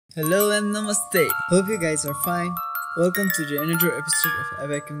Hello and namaste. Hope you guys are fine. Welcome to the another episode of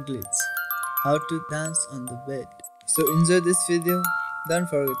Avakin glitch. How to dance on the bed. So enjoy this video. Don't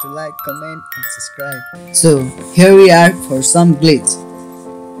forget to like, comment and subscribe. So here we are for some glitch.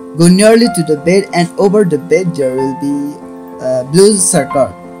 Go nearly to the bed and over the bed there will be a blue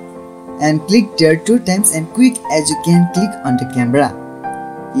circle. And click there 2 times and quick as you can click on the camera.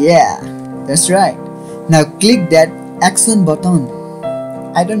 Yeah, that's right. Now click that action button.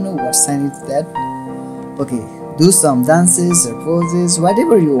 I don't know what sign is that. Okay, do some dances or poses,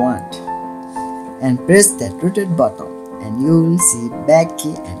 whatever you want. And press that rotate button and you will see back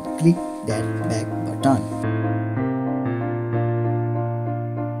key and click that back button.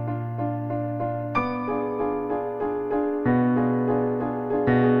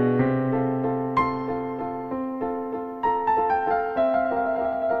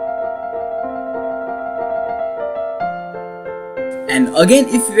 And again,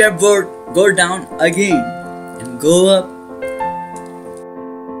 if you are bored, go down again and go up.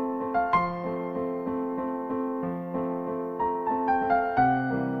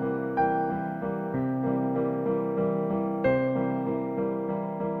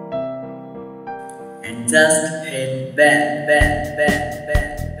 And just head back, back, back,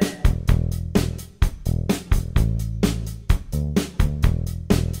 back.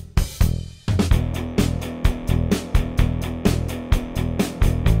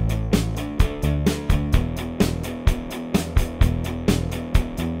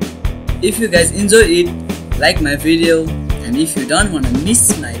 If you guys enjoy it, like my video, and if you don't want to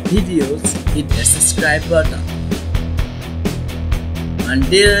miss my videos, hit the subscribe button.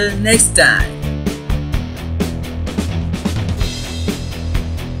 Until next time.